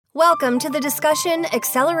Welcome to the discussion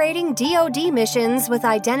Accelerating DoD Missions with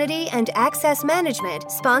Identity and Access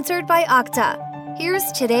Management, sponsored by Okta.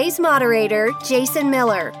 Here's today's moderator, Jason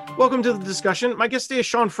Miller. Welcome to the discussion. My guest today is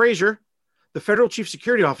Sean Fraser, the Federal Chief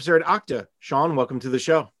Security Officer at Okta. Sean, welcome to the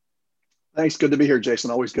show. Thanks. Good to be here,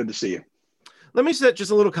 Jason. Always good to see you. Let me set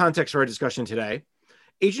just a little context for our discussion today.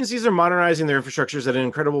 Agencies are modernizing their infrastructures at an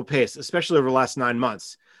incredible pace, especially over the last 9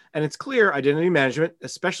 months. And it's clear identity management,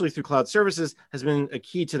 especially through cloud services, has been a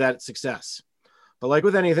key to that success. But like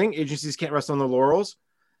with anything, agencies can't rest on their laurels.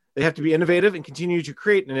 They have to be innovative and continue to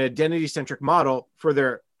create an identity-centric model for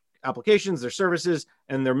their applications, their services,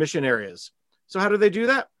 and their mission areas. So how do they do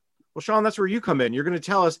that? Well, Sean, that's where you come in. You're going to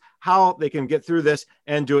tell us how they can get through this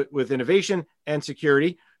and do it with innovation and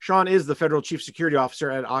security. Sean is the Federal Chief Security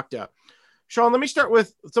Officer at Okta. Sean, let me start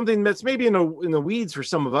with something that's maybe in the weeds for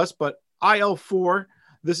some of us, but IL4.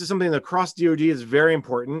 This is something that across DoD is very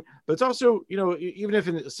important, but it's also, even if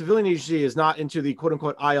a civilian agency is not into the quote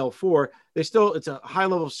unquote IL4, it's a high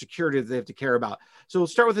level of security that they have to care about. So we'll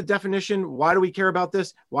start with the definition. Why do we care about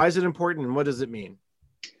this? Why is it important? And what does it mean?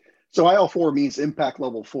 So IL4 means impact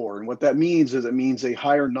level 4. And what that means is it means a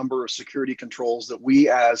higher number of security controls that we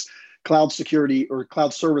as cloud security or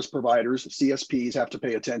cloud service providers, CSPs, have to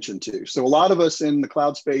pay attention to. So a lot of us in the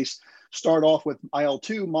cloud space start off with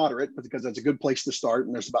IL2 moderate because that's a good place to start.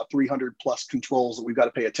 And there's about 300 plus controls that we've got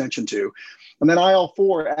to pay attention to. And then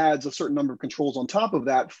IL4 adds a certain number of controls on top of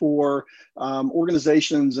that for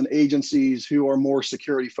organizations and agencies who are more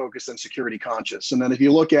security focused and security conscious. And then if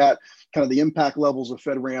you look at kind of the impact levels of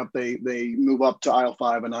FedRAMP, they move up to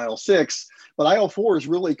IL5 and IL6. But IL4 is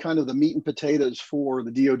really kind of the meat and potatoes for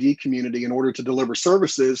the DoD community in order to deliver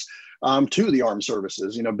services to the armed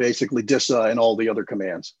services, basically DISA and all the other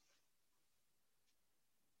commands.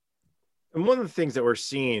 And one of the things that we're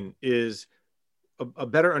seeing is a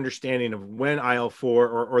better understanding of when IL4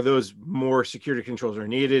 or those more security controls are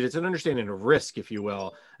needed. It's an understanding of risk, if you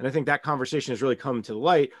will. And I think that conversation has really come to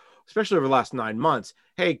light, especially over the last 9 months.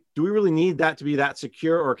 Hey, do we really need that to be that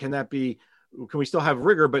secure, or can we still have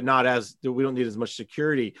rigor, but we don't need as much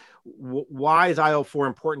security? Why is IL4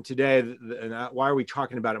 important today? And why are we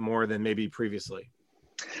talking about it more than maybe previously?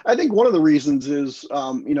 I think one of the reasons is,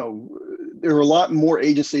 there are a lot more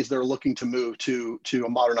agencies that are looking to move to a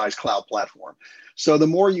modernized cloud platform. So the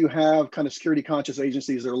more you have kind of security conscious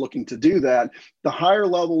agencies that are looking to do that, the higher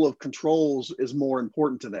level of controls is more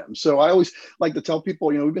important to them. So I always like to tell people,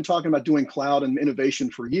 we've been talking about doing cloud and innovation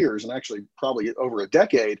for years, and actually probably over a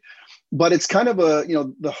decade. But it's kind of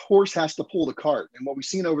the horse has to pull the cart. And what we've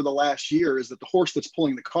seen over the last year is that the horse that's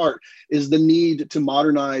pulling the cart is the need to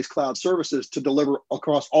modernize cloud services to deliver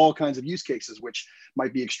across all kinds of use cases, which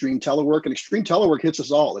might be extreme telework. And extreme telework hits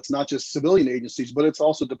us all. It's not just civilian agencies, but it's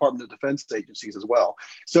also Department of Defense agencies as well.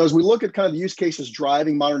 So as we look at kind of the use cases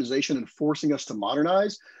driving modernization and forcing us to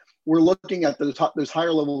modernize, we're looking at those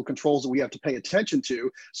higher level of controls that we have to pay attention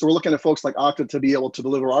to. So we're looking at folks like Okta to be able to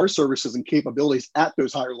deliver our services and capabilities at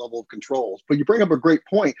those higher level of controls. But you bring up a great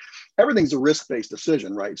point. Everything's a risk-based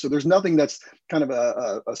decision, right? So there's nothing that's kind of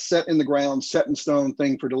a set in the ground, set in stone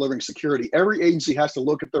thing for delivering security. Every agency has to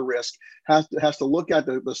look at the risk, has to look at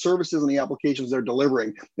the services and the applications they're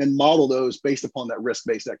delivering and model those based upon that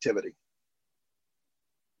risk-based activity.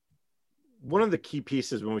 One of the key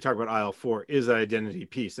pieces when we talk about IL4 is the identity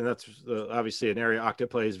piece. And that's obviously an area Okta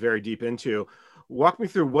plays very deep into. Walk me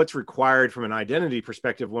through what's required from an identity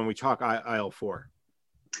perspective when we talk IL4.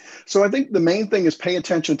 So I think the main thing is pay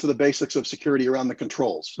attention to the basics of security around the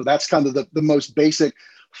controls. So that's kind of the most basic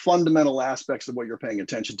fundamental aspects of what you're paying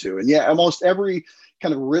attention to. And yeah, almost every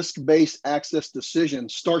kind of risk-based access decision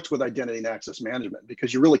starts with identity and access management,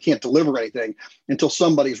 because you really can't deliver anything until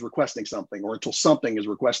somebody's requesting something or until something is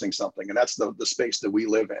requesting something. And that's the space that we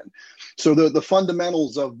live in. So the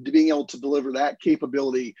fundamentals of being able to deliver that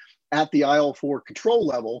capability at the IL4 control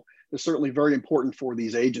level is certainly very important for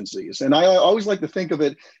these agencies. And I always like to think of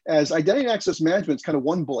it as identity and access management is kind of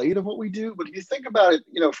one blade of what we do. But if you think about it,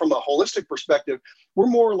 from a holistic perspective, we're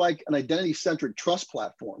more like an identity-centric trust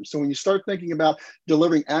platform. So when you start thinking about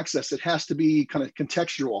delivering access, it has to be kind of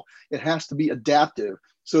contextual. It has to be adaptive,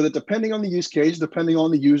 so that depending on the use case, depending on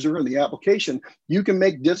the user and the application, you can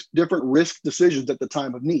make different risk decisions at the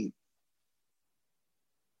time of need.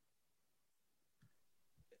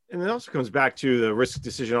 And it also comes back to the risk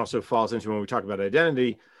decision also falls into when we talk about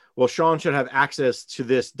identity. Well, Sean should have access to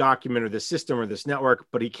this document or this system or this network,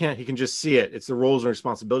 but he can't. He can just see it. It's the roles and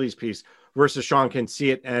responsibilities piece versus Sean can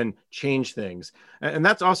see it and change things. And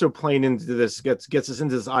that's also playing into this, gets us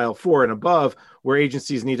into this IL4 and above, where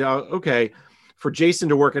agencies need to, okay, for Jason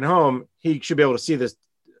to work at home, he should be able to see this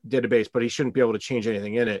database, but he shouldn't be able to change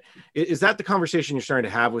anything in it. Is that the conversation you're starting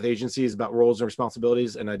to have with agencies about roles and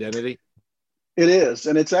responsibilities and identity? It is,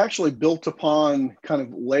 and it's actually built upon kind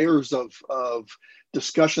of layers of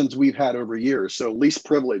discussions we've had over years. So least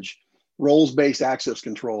privilege, roles-based access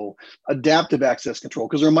control, adaptive access control,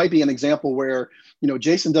 because there might be an example where,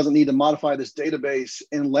 Jason doesn't need to modify this database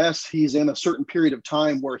unless he's in a certain period of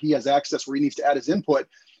time where he has access, where he needs to add his input.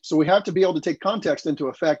 So we have to be able to take context into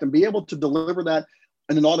effect and be able to deliver that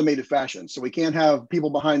in an automated fashion. So we can't have people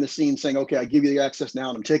behind the scenes saying, okay, I give you the access now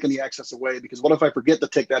and I'm taking the access away, because what if I forget to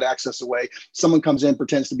take that access away? Someone comes in,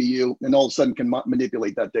 pretends to be you, and all of a sudden can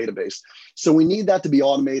manipulate that database. So we need that to be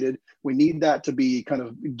automated. We need that to be kind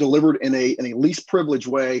of delivered in a least privilege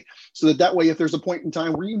way, so that way, if there's a point in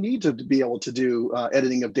time where you need to be able to do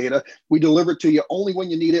editing of data, we deliver it to you only when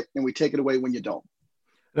you need it, and we take it away when you don't.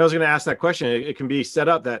 And I was going to ask that question. It can be set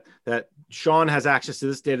up that Sean has access to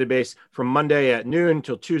this database from Monday at noon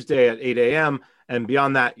till Tuesday at 8 a.m. And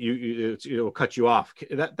beyond that, it will cut you off.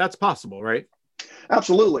 That's possible, right?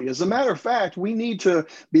 Absolutely. As a matter of fact, we need to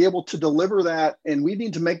be able to deliver that, and we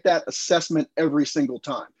need to make that assessment every single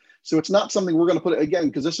time. So it's not something we're going to put, again,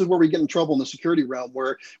 because this is where we get in trouble in the security realm,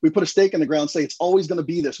 where we put a stake in the ground, say it's always going to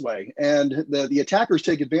be this way. And the attackers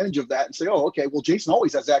take advantage of that and say, oh, okay, well, Jason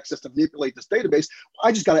always has access to manipulate this database.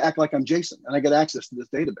 I just got to act like I'm Jason and I get access to this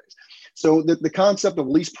database. So the concept of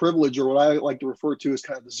least privilege, or what I like to refer to as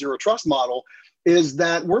kind of the zero trust model, is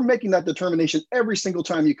that we're making that determination every single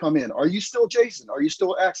time you come in. Are you still Jason? Are you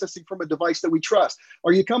still accessing from a device that we trust?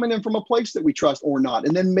 Are you coming in from a place that we trust or not?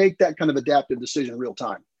 And then make that kind of adaptive decision real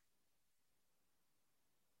time.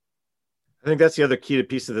 I think that's the other key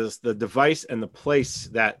piece of this, the device and the place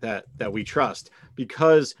that we trust,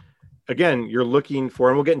 because again, you're looking for,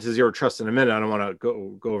 and we'll get into zero trust in a minute. I don't want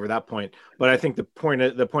to go over that point, but I think the point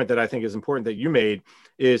that I think is important that you made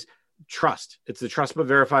is trust. It's the trust but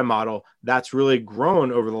verify model that's really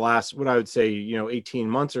grown over the last, what I would say, 18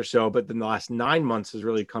 months or so, but then the last 9 months has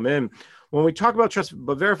really come in. When we talk about trust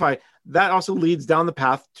but verify, that also leads down the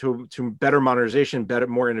path to better modernization,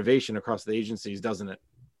 more innovation across the agencies, doesn't it?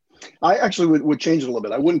 I actually would change it a little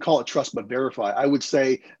bit. I wouldn't call it trust but verify. I would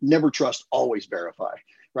say never trust, always verify,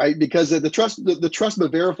 right? Because the trust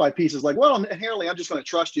but verify piece is like, well, inherently I'm just going to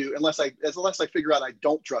trust you unless I figure out I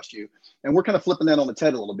don't trust you. And we're kind of flipping that on its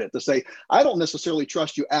head a little bit to say, I don't necessarily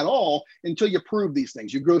trust you at all until you prove these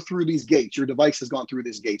things. You go through these gates. Your device has gone through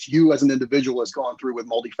these gates. You as an individual has gone through with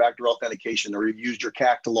multi-factor authentication, or you've used your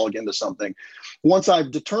CAC to log into something. Once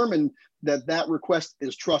I've determined that request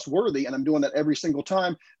is trustworthy, and I'm doing that every single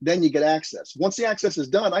time, then you get access. Once the access is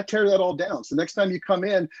done, I tear that all down. So next time you come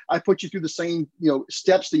in, I put you through the same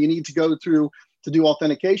steps that you need to go through to do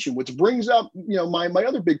authentication, which brings up my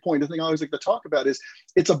other big point. The thing I always like to talk about is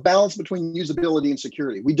it's a balance between usability and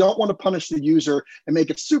security. We don't want to punish the user and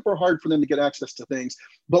make it super hard for them to get access to things,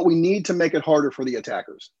 but we need to make it harder for the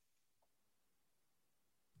attackers.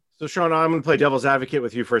 So, Sean, I'm going to play devil's advocate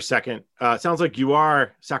with you for a second. It sounds like you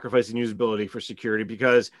are sacrificing usability for security,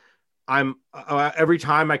 because I'm every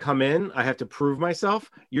time I come in, I have to prove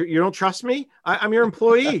myself. You don't trust me? I'm your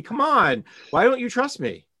employee. Come on. Why don't you trust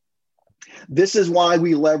me? This is why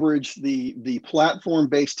we leverage the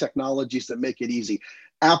platform-based technologies that make it easy.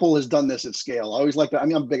 Apple has done this at scale. I always like that.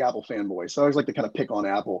 I'm a big Apple fanboy, so I always like to kind of pick on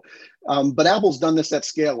Apple. But Apple's done this at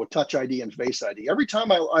scale with Touch ID and Face ID. Every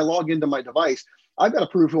time I log into my device, I've got to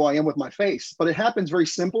prove who I am with my face, but it happens very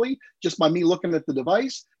simply just by me looking at the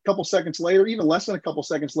device. A couple seconds later, even less than a couple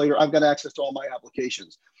seconds later, I've got access to all my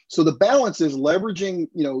applications. So the balance is leveraging,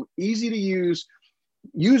 easy to use,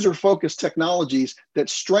 user-focused technologies that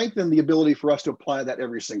strengthen the ability for us to apply that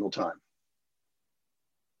every single time.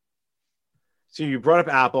 So you brought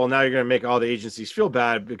up Apple. Now you're going to make all the agencies feel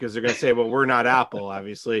bad because they're going to say, well, we're not Apple,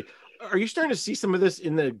 obviously. Are you starting to see some of this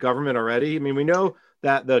in the government already? I mean, we know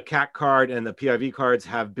that the CAC card and the PIV cards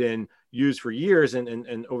have been used for years,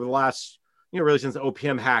 and over the last, really since the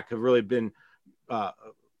OPM hack, have really been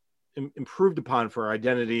improved upon for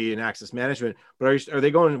identity and access management. But are they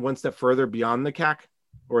going one step further beyond the CAC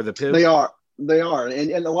or the PIV? They are.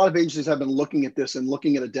 And a lot of agencies have been looking at this and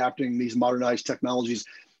looking at adapting these modernized technologies.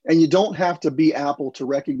 And you don't have to be Apple to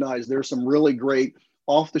recognize there's some really great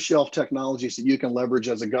off-the-shelf technologies that you can leverage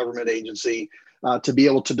as a government agency to be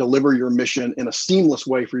able to deliver your mission in a seamless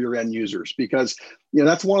way for your end users. Because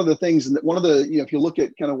that's one of the things, and one of the, if you look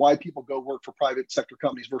at kind of why people go work for private sector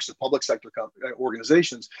companies versus public sector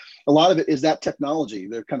organizations, a lot of it is that technology.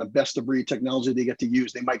 They're kind of best of breed technology they get to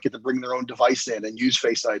use. They might get to bring their own device in and use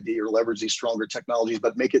Face ID or leverage these stronger technologies,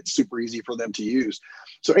 but make it super easy for them to use.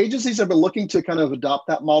 So agencies have been looking to kind of adopt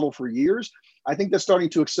that model for years. I think that's starting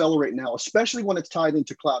to accelerate now, especially when it's tied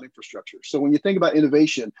into cloud infrastructure. So when you think about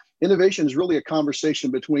innovation is really a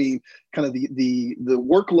conversation between kind of the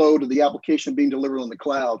workload of the application being delivered on the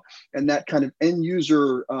cloud and that kind of end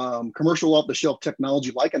user commercial off the shelf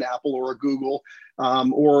technology like an Apple or a Google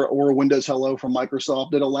or a Windows Hello from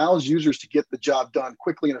Microsoft that allows users to get the job done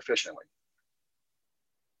quickly and efficiently.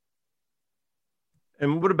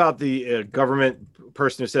 And what about the government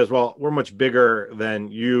person who says, well, we're much bigger than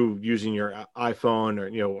you using your iPhone,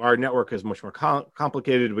 or, our network is much more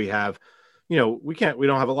complicated. We have, we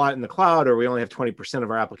don't have a lot in the cloud, or we only have 20% of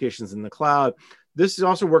our applications in the cloud. This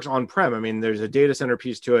also works on-prem. I mean, there's a data center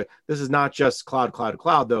piece to it. This is not just cloud,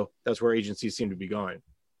 though. That's where agencies seem to be going.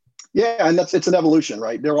 Yeah, and it's an evolution,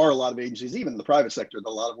 right? There are a lot of agencies, even in the private sector, a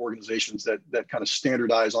lot of organizations that kind of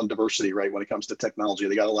standardize on diversity, right? When it comes to technology,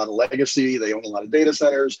 they got a lot of legacy, they own a lot of data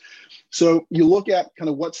centers. So you look at kind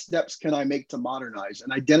of what steps can I make to modernize,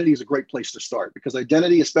 and identity is a great place to start, because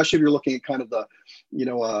identity, especially if you're looking at kind of the,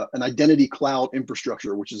 an identity cloud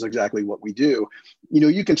infrastructure, which is exactly what we do.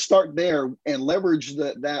 You can start there and leverage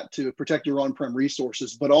that to protect your on-prem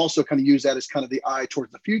resources, but also kind of use that as kind of the eye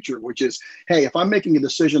towards the future, which is, hey, if I'm making a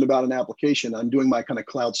decision about an application, I'm doing my kind of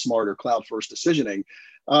cloud smart or cloud first decisioning,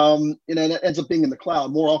 and it ends up being in the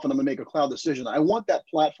cloud. More often I'm gonna make a cloud decision. I want that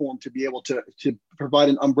platform to be able to provide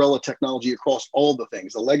an umbrella technology across all the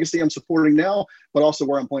things, the legacy I'm supporting now, but also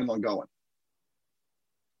where I'm planning on going.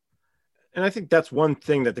 And I think that's one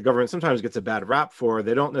thing that the government sometimes gets a bad rap for.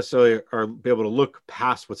 They don't necessarily be able to look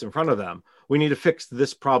past what's in front of them. We need to fix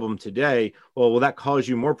this problem today. Well, will that cause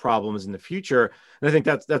you more problems in the future? And I think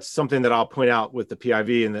that's something that I'll point out with the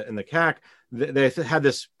PIV and the CAC. They had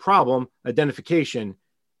this problem identification.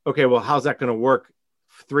 Okay, well, how's that going to work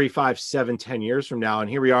 3, 5, 7, 10 years from now? And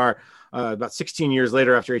here we are about 16 years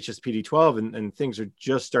later after HSPD 12, and things are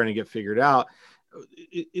just starting to get figured out.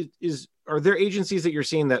 Are there agencies that you're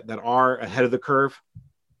seeing that are ahead of the curve?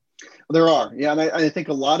 There are, yeah, and I think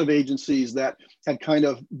a lot of agencies that had kind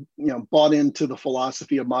of bought into the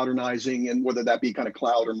philosophy of modernizing, and whether that be kind of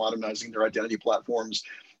cloud or modernizing their identity platforms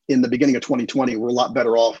in the beginning of 2020, were a lot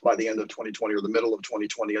better off by the end of 2020 or the middle of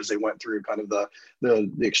 2020 as they went through kind of the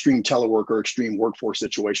extreme telework or extreme workforce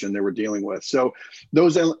situation they were dealing with. So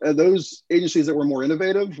those agencies that were more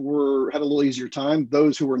innovative had a little easier time.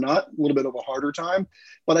 Those who were not, a little bit of a harder time.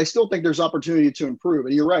 But I still think there's opportunity to improve.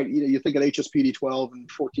 And you're right. You think at HSPD 12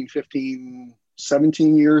 and 14, 15,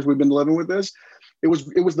 17 years we've been living with this. It was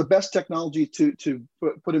the best technology to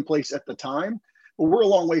put in place at the time. But we're a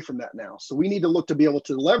long way from that now. So we need to look to be able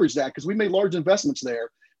to leverage that, because we made large investments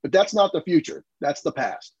there, but that's not the future. That's the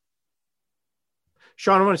past.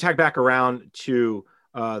 Sean, I want to tag back around to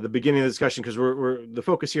the beginning of the discussion, because the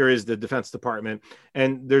focus here is the Defense Department.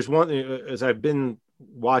 And there's one, as I've been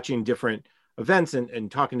watching different events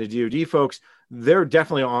and talking to DoD folks, they're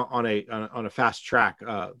definitely on a fast track.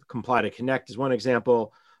 Comply to Connect is one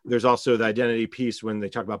example. There's also the identity piece when they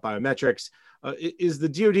talk about biometrics. Is the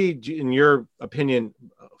DoD, in your opinion,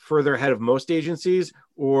 further ahead of most agencies,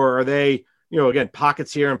 or are they, again,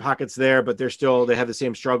 pockets here and pockets there, but they have the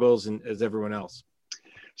same struggles as everyone else?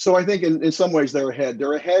 So I think in some ways they're ahead.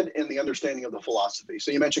 They're ahead in the understanding of the philosophy.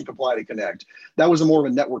 So you mentioned Comply to Connect. That was more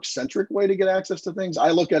of a network-centric way to get access to things. I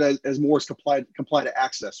look at it as more as comply to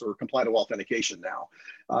access or comply to authentication now,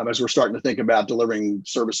 as we're starting to think about delivering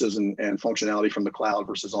services and functionality from the cloud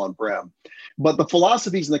versus on-prem. But the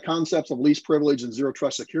philosophies and the concepts of least privilege and zero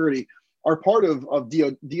trust security are part of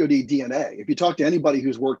DoD DNA. If you talk to anybody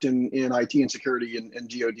who's worked in IT and security and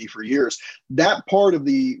DoD for years, that part of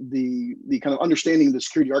the kind of understanding of the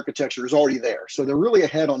security architecture is already there. So they're really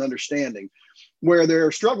ahead on understanding. Where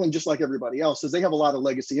they're struggling, just like everybody else, is they have a lot of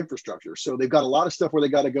legacy infrastructure. So they've got a lot of stuff where they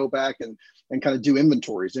got to go back and kind of do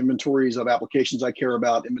inventories of applications I care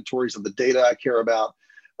about, inventories of the data I care about.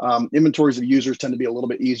 Inventories of users tend to be a little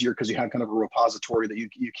bit easier because you have kind of a repository that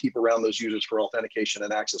you keep around those users for authentication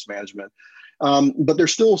and access management. But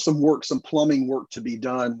there's still some plumbing work to be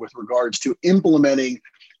done with regards to implementing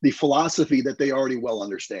the philosophy that they already well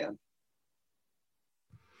understand.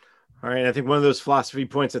 All right. I think one of those philosophy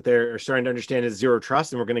points that they're starting to understand is zero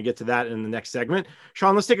trust, and we're going to get to that in the next segment.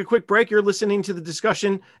 Sean, let's take a quick break. You're listening to the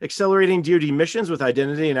discussion, Accelerating DoD Missions with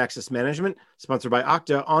Identity and Access Management, sponsored by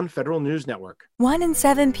Okta on Federal News Network. 1 in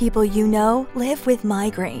 7 people you know live with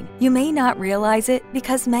migraine. You may not realize it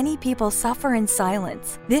because many people suffer in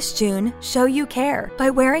silence. This June, show you care by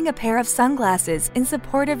wearing a pair of sunglasses in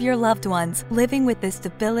support of your loved ones living with this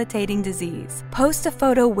debilitating disease. Post a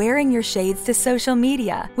photo wearing your shades to social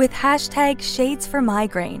media with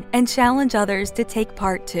 #ShadesForMigraine and challenge others to take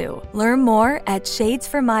part too. Learn more at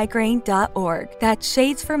shadesformigraine.org. That's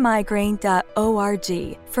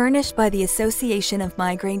shadesformigraine.org. Furnished by the Association of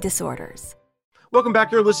Migraine Disorders. Welcome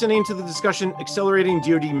back. You're listening to the discussion Accelerating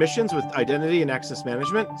DoD Missions with Identity and Access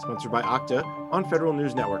Management, sponsored by Okta on Federal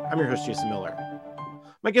News Network. I'm your host, Jason Miller.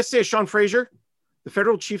 My guest today is Sean Frazier, the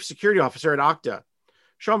Federal Chief Security Officer at Okta.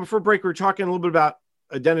 Sean, before break, we were talking a little bit about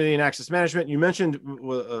identity and access management. You mentioned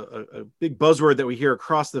a big buzzword that we hear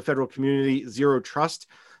across the federal community, zero trust.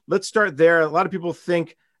 Let's start there. A lot of people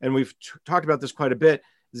think, and we've talked about this quite a bit,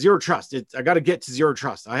 zero trust. I got to get to zero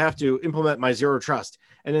trust. I have to implement my zero trust.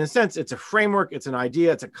 And in a sense, it's a framework, it's an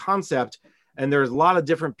idea, it's a concept, and there's a lot of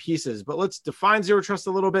different pieces. But let's define zero trust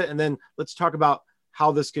a little bit, and then let's talk about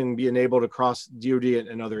how this can be enabled across DoD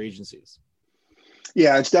and other agencies.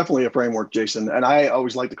 Yeah, it's definitely a framework, Jason. And I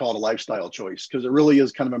always like to call it a lifestyle choice because it really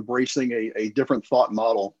is kind of embracing a different thought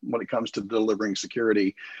model when it comes to delivering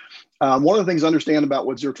security. One of the things to understand about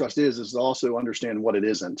what zero trust is to also understand what it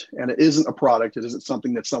isn't. And it isn't a product. It isn't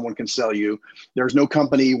something that someone can sell you. There's no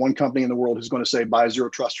one company in the world who's going to say, buy zero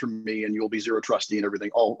trust from me and you'll be zero trusty and everything.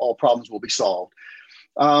 All problems will be solved.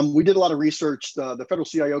 We did a lot of research. The Federal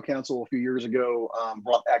CIO Council a few years ago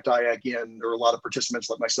brought ACT-IAC in. There were a lot of participants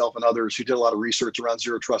like myself and others who did a lot of research around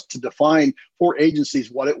zero trust to define for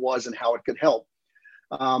agencies what it was and how it could help.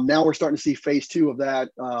 Now we're starting to see phase 2 of that.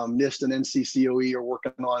 NIST and NCCOE are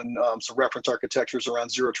working on some reference architectures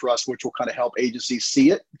around zero trust, which will kind of help agencies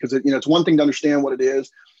see it. Because it's one thing to understand what it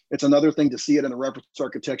is. It's another thing to see it in a reference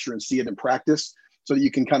architecture and see it in practice so that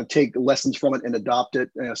you can kind of take lessons from it and adopt it,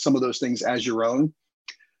 some of those things as your own.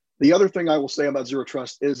 The other thing I will say about zero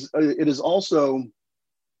trust is it is also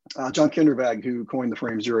John Kindervag, who coined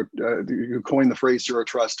the phrase zero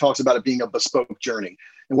trust, talks about it being a bespoke journey.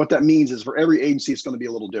 And what that means is for every agency, it's going to be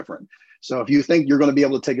a little different. So if you think you're going to be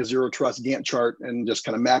able to take a zero trust Gantt chart and just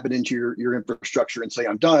kind of map it into your infrastructure and say,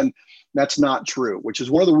 I'm done, that's not true, which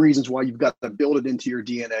is one of the reasons why you've got to build it into your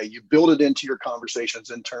DNA. You build it into your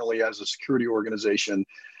conversations internally as a security organization,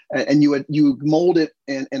 and you mold it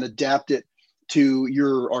and adapt it to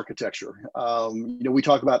your architecture. We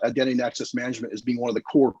talk about identity and access management as being one of the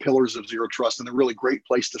core pillars of zero trust and a really great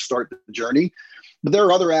place to start the journey. But there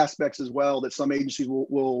are other aspects as well that some agencies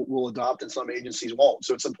will adopt and some agencies won't.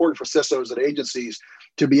 So it's important for CISOs at agencies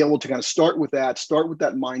to be able to kind of start with that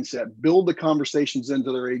mindset, build the conversations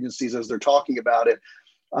into their agencies as they're talking about it.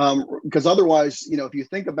 Because otherwise, if you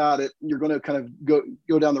think about it, you're going to kind of go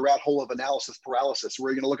down the rat hole of analysis paralysis,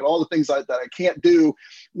 where you're going to look at all the things that I can't do,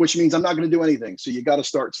 which means I'm not going to do anything. So you got to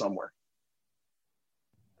start somewhere.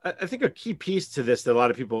 I think a key piece to this that a lot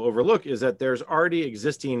of people overlook is that there's already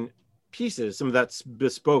existing pieces. Some of that's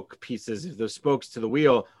bespoke pieces, those spokes to the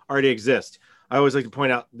wheel already exist. I always like to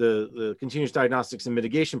point out the continuous diagnostics and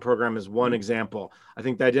mitigation program is one example. I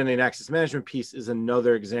think the identity and access management piece is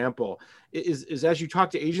another example. Is as you talk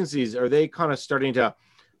to agencies, are they kind of starting to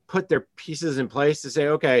put their pieces in place to say,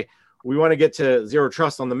 okay, we want to get to zero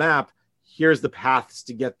trust on the map. Here's the paths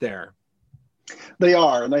to get there. They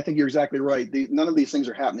are, and I think you're exactly right. None of these things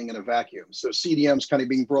are happening in a vacuum. So CDM's kind of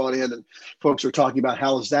being brought in, and folks are talking about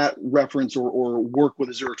how does that reference or work with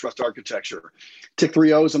a zero trust architecture. TIC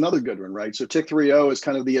 3.0 is another good one, right? So TIC 3.0 is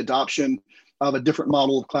kind of the adoption of a different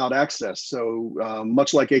model of cloud access. So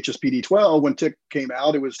much like HSPD 12, when TIC came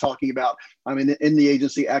out, it was talking about I'm in the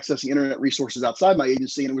agency accessing internet resources outside my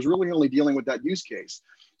agency, and it was really only dealing with that use case.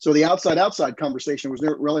 So the outside conversation was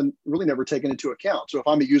really never taken into account. So if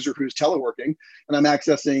I'm a user who's teleworking and I'm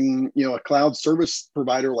accessing, a cloud service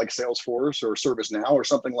provider like Salesforce or ServiceNow or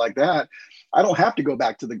something like that, I don't have to go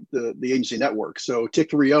back to the agency network. So TIC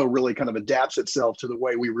 3.0 really kind of adapts itself to the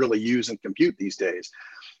way we really use and compute these days.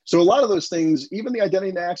 So a lot of those things, even the identity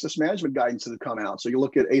and access management guidance that have come out. So you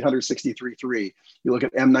look at 863.3, you look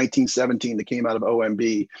at M1917 that came out of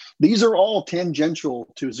OMB. These are all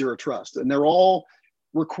tangential to zero trust, and they're all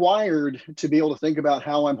required to be able to think about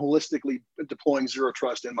how I'm holistically deploying zero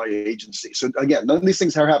trust in my agency. So again, none of these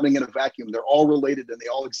things are happening in a vacuum. They're all related and they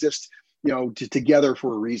all exist, together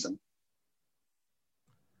for a reason.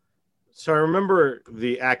 So I remember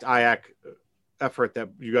the ACT-IAC effort that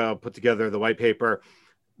you put together, the white paper,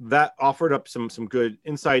 that offered up some good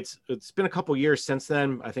insights. It's been a couple years since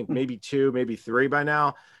then. I think maybe 2, maybe 3 by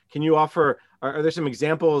now. Can you offer, are there some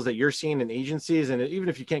examples that you're seeing in agencies? And even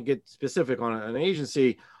if you can't get specific on an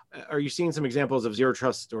agency, are you seeing some examples of zero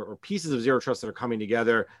trust or pieces of zero trust that are coming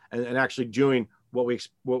together and actually doing what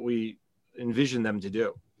we envision them to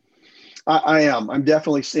do? I am. I'm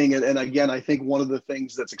definitely seeing it. And again, I think one of the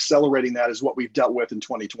things that's accelerating that is what we've dealt with in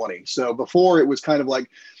 2020. So before it was kind of like,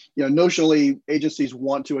 notionally, agencies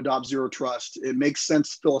want to adopt zero trust. It makes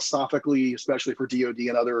sense philosophically, especially for DoD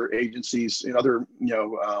and other agencies and other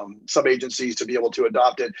sub agencies to be able to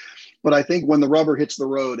adopt it. But I think when the rubber hits the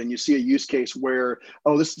road and you see a use case where,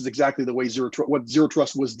 oh, this is exactly the way what zero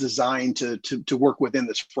trust was designed to work within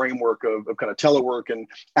this framework of kind of telework and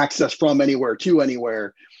access from anywhere to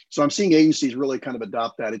anywhere. So I'm seeing agencies really kind of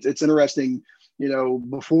adopt that. It's interesting.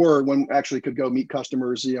 Before, when actually could go meet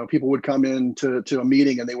customers, people would come in to a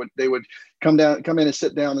meeting and they would come in and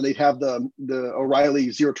sit down, and they'd have the O'Reilly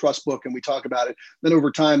Zero Trust book, and we talk about it. Then over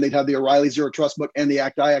time, they'd have the O'Reilly Zero Trust book and the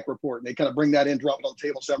ACT-IAC report, and they kind of bring that in, drop it on the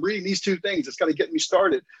table. So I'm reading these two things. It's kind of getting me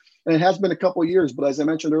started. And it has been a couple of years, but as I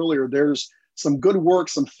mentioned earlier, there's some good work,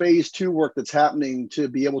 some phase 2 work that's happening to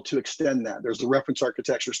be able to extend that. There's the reference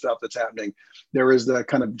architecture stuff that's happening. There is the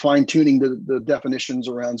kind of fine tuning the definitions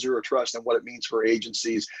around zero trust and what it means for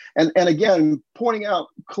agencies. And again, pointing out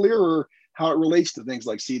clearer how it relates to things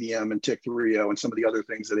like CDM and TIC 3.0 and some of the other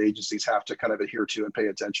things that agencies have to kind of adhere to and pay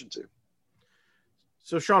attention to.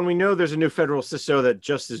 So, Sean, we know there's a new federal CISO that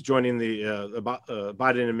just is joining the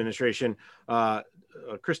Biden administration,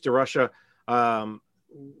 Chris DeRusha.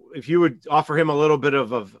 If you would offer him a little bit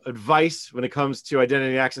of advice when it comes to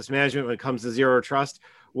identity access management, when it comes to zero trust,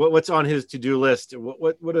 what's on his to-do list?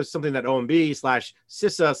 What is something that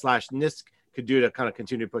OMB/CISA/NIST could do to kind of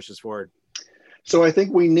continue to push this forward? So I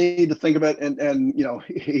think we need to think about, and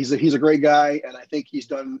he's a great guy, and I think he's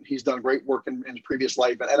done great work in his previous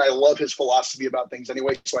life, and I love his philosophy about things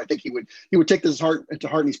anyway. So I think he would take this to heart,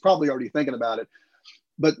 and he's probably already thinking about it.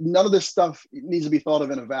 But none of this stuff needs to be thought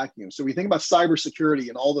of in a vacuum. So we think about cybersecurity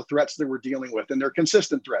and all the threats that we're dealing with, and they're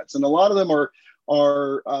consistent threats, and a lot of them are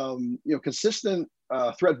consistent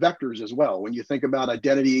threat vectors as well. When you think about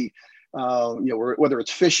identity, whether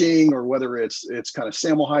it's phishing or whether it's kind of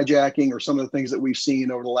SAML hijacking or some of the things that we've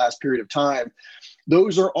seen over the last period of time,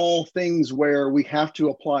 those are all things where we have to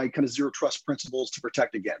apply kind of zero trust principles to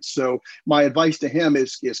protect against. So my advice to him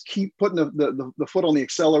is keep putting the foot on the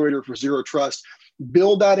accelerator for zero trust.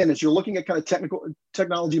 Build that in as you're looking at kind of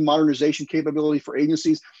technology modernization capability for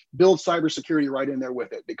agencies. Build cybersecurity right in there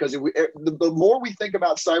with it, because the more we think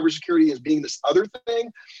about cybersecurity as being this other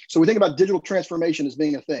thing, so we think about digital transformation as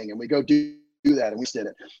being a thing, and we go do that, and we did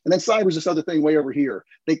it, and then cyber is this other thing way over here.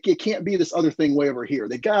 It can't be this other thing way over here.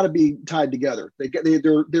 They got to be tied together.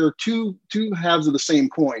 They're two halves of the same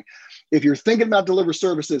coin. If you're thinking about deliver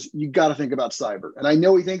services, you got to think about cyber. And I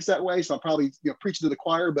know he thinks that way, so I'm probably preaching to the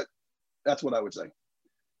choir, but that's what I would say.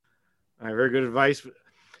 All right, very good advice.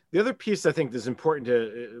 The other piece I think that's important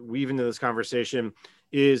to weave into this conversation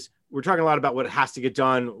is we're talking a lot about what has to get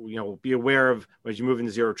done. Be aware of as you move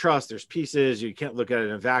into zero trust, there's pieces, you can't look at it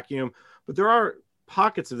in a vacuum, but there are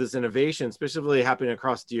pockets of this innovation, specifically happening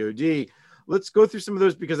across DoD. Let's go through some of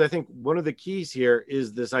those, because I think one of the keys here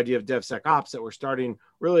is this idea of DevSecOps that we're starting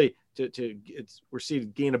really we're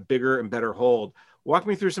seeing gain a bigger and better hold. Walk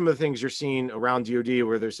me through some of the things you're seeing around DoD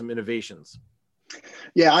where there's some innovations.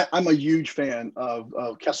 Yeah, I'm a huge fan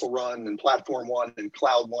of Kessel Run and Platform One and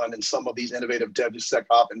Cloud One and some of these innovative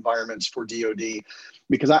DevSecOps environments for DoD,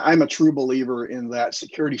 because I'm a true believer in that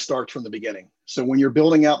security starts from the beginning. So when you're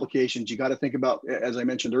building applications, you got to think about, as I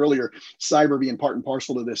mentioned earlier, cyber being part and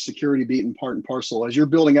parcel to this, security being part and parcel. As you're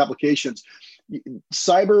building applications,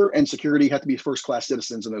 cyber and security have to be first-class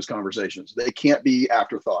citizens in those conversations. They can't be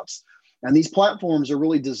afterthoughts. And these platforms are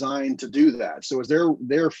really designed to do that. So as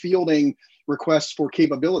they're fielding requests for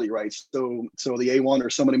capability, right? So the A1 or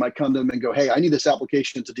somebody might come to them and go, hey, I need this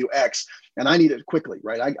application to do X, and I need it quickly,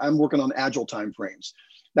 right? I'm working on agile timeframes.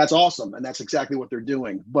 That's awesome, and that's exactly what they're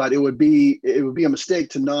doing. But it would be a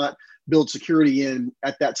mistake to not build security in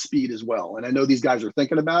at that speed as well. And I know these guys are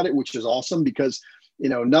thinking about it, which is awesome, because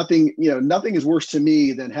nothing is worse to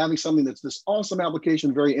me than having something that's this awesome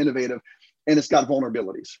application, very innovative, and it's got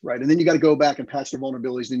vulnerabilities, right? And then you got to go back and patch the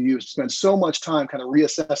vulnerabilities, and you spend so much time kind of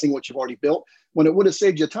reassessing what you've already built when it would have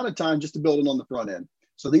saved you a ton of time just to build it on the front end.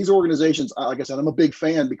 So these organizations, like I said, I'm a big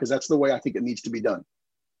fan, because that's the way I think it needs to be done.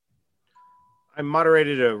 I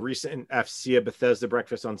moderated a recent FCA Bethesda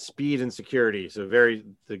breakfast on speed and security. So the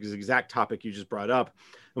exact topic you just brought up.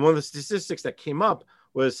 And one of the statistics that came up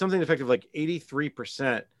was something effective like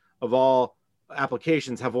 83% of all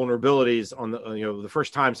applications have vulnerabilities on the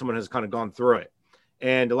first time someone has kind of gone through it.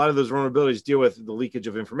 And a lot of those vulnerabilities deal with the leakage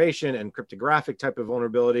of information and cryptographic type of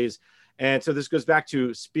vulnerabilities. And so this goes back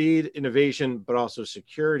to speed, innovation, but also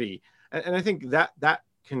security. And I think that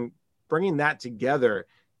can bringing that together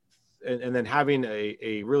and then having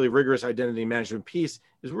a really rigorous identity management piece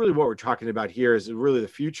is really what we're talking about here, is really the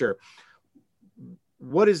future.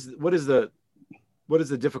 What is the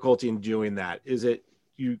difficulty in doing that? Is it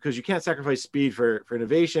because you can't sacrifice speed for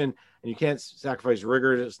innovation, and you can't sacrifice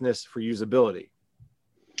rigorousness for usability.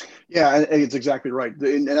 Yeah, and it's exactly right,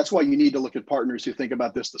 and that's why you need to look at partners who think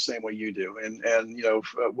about this the same way you do. And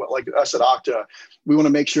like us at Okta, we want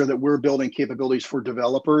to make sure that we're building capabilities for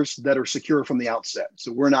developers that are secure from the outset.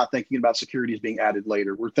 So we're not thinking about security as being added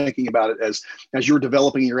later. We're thinking about it as you're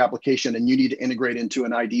developing your application and you need to integrate into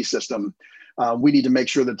an ID system. We need to make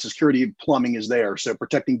sure that security plumbing is there. So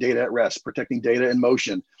protecting data at rest, protecting data in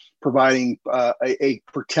motion, providing a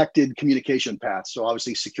protected communication path. So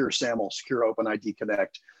obviously secure SAML, secure OpenID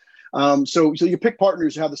Connect. So you pick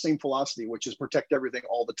partners who have the same philosophy, which is protect everything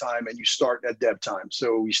all the time, and you start at dev time.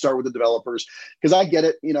 So you start with the developers, because I get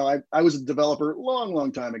it. I was a developer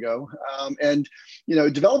long time ago, and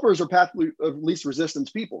developers are path of least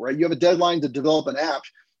resistance people, right? You have a deadline to develop an app.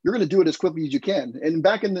 You're going to do it as quickly as you can. And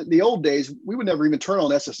back in the old days, we would never even turn on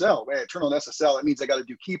SSL. Man, turn on SSL, that means I got to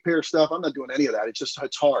do key pair stuff. I'm not doing any of that.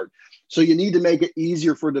 It's hard. So you need to make it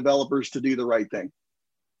easier for developers to do the right thing.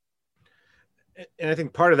 And I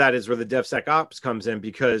think part of that is where the DevSecOps comes in,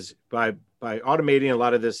 because by automating a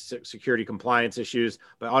lot of this security compliance issues,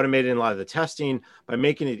 by automating a lot of the testing, by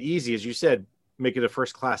making it easy, as you said, make it a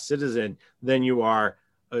first-class citizen, then you are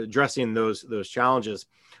addressing those challenges.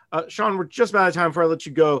 Sean, we're just about out of time before I let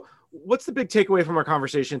you go. What's the big takeaway from our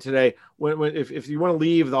conversation today? If you want to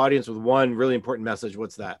leave the audience with one really important message,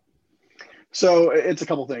 what's that? So it's a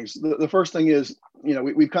couple things. The first thing is,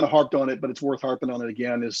 we've kind of harped on it, but it's worth harping on it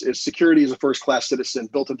again, is security as a first-class citizen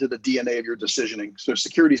built into the DNA of your decisioning. So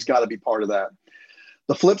security's got to be part of that.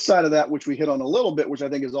 The flip side of that, which we hit on a little bit, which I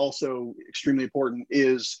think is also extremely important,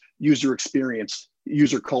 is user experience,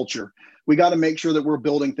 user culture. We got to make sure that we're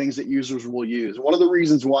building things that users will use. One of the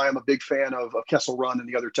reasons why I'm a big fan of Kessel Run and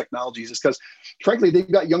the other technologies is because, frankly,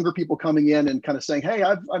 they've got younger people coming in and kind of saying, hey,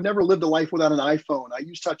 I've never lived a life without an iPhone. I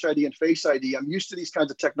use Touch ID and Face ID. I'm used to these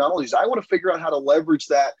kinds of technologies. I want to figure out how to leverage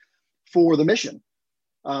that for the mission.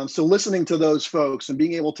 So listening to those folks and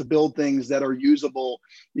being able to build things that are usable,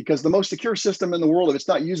 because the most secure system in the world, if it's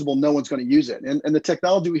not usable, no one's going to use it. And the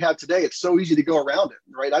technology we have today, it's so easy to go around it,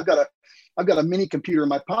 right? I've got a mini computer in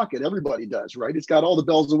my pocket. Everybody does, right? It's got all the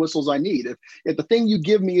bells and whistles I need. If the thing you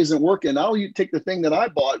give me isn't working, I'll take the thing that I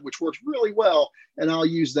bought, which works really well, and I'll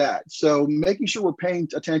use that. So making sure we're paying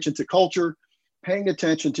attention to culture, paying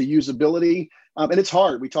attention to usability. And it's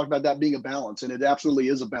hard. We talked about that being a balance, and it absolutely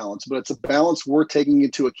is a balance, but it's a balance worth taking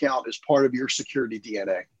into account as part of your security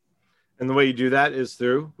DNA. And the way you do that is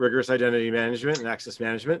through rigorous identity management and access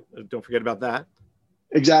management. Don't forget about that.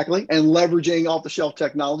 Exactly. And leveraging off-the-shelf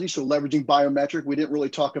technology. So leveraging biometric. We didn't really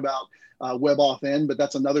talk about WebAuthn, but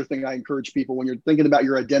that's another thing I encourage people when you're thinking about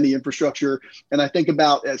your identity infrastructure. And I think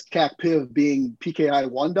about as CAC-PIV being PKI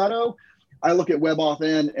 1.0, I look at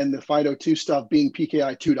WebAuthn and the FIDO2 stuff being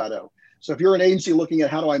PKI 2.0. So if you're an agency looking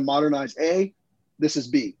at how do I modernize A, this is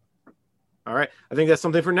B. All right. I think that's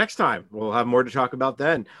something for next time. We'll have more to talk about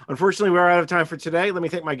then. Unfortunately, we're out of time for today. Let me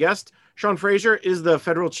thank my guest. Sean Fraser is the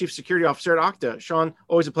Federal Chief Security Officer at Okta. Sean,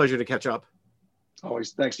 always a pleasure to catch up.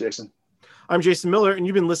 Always. Thanks, Jason. I'm Jason Miller, and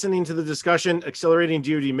you've been listening to the discussion Accelerating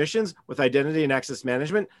DoD Missions with Identity and Access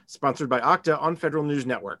Management, sponsored by Okta on Federal News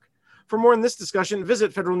Network. For more on this discussion,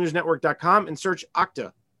 visit federalnewsnetwork.com and search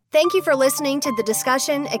Okta. Thank you for listening to the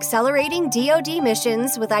discussion Accelerating DoD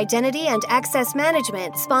Missions with Identity and Access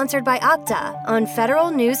Management, sponsored by Okta on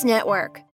Federal News Network.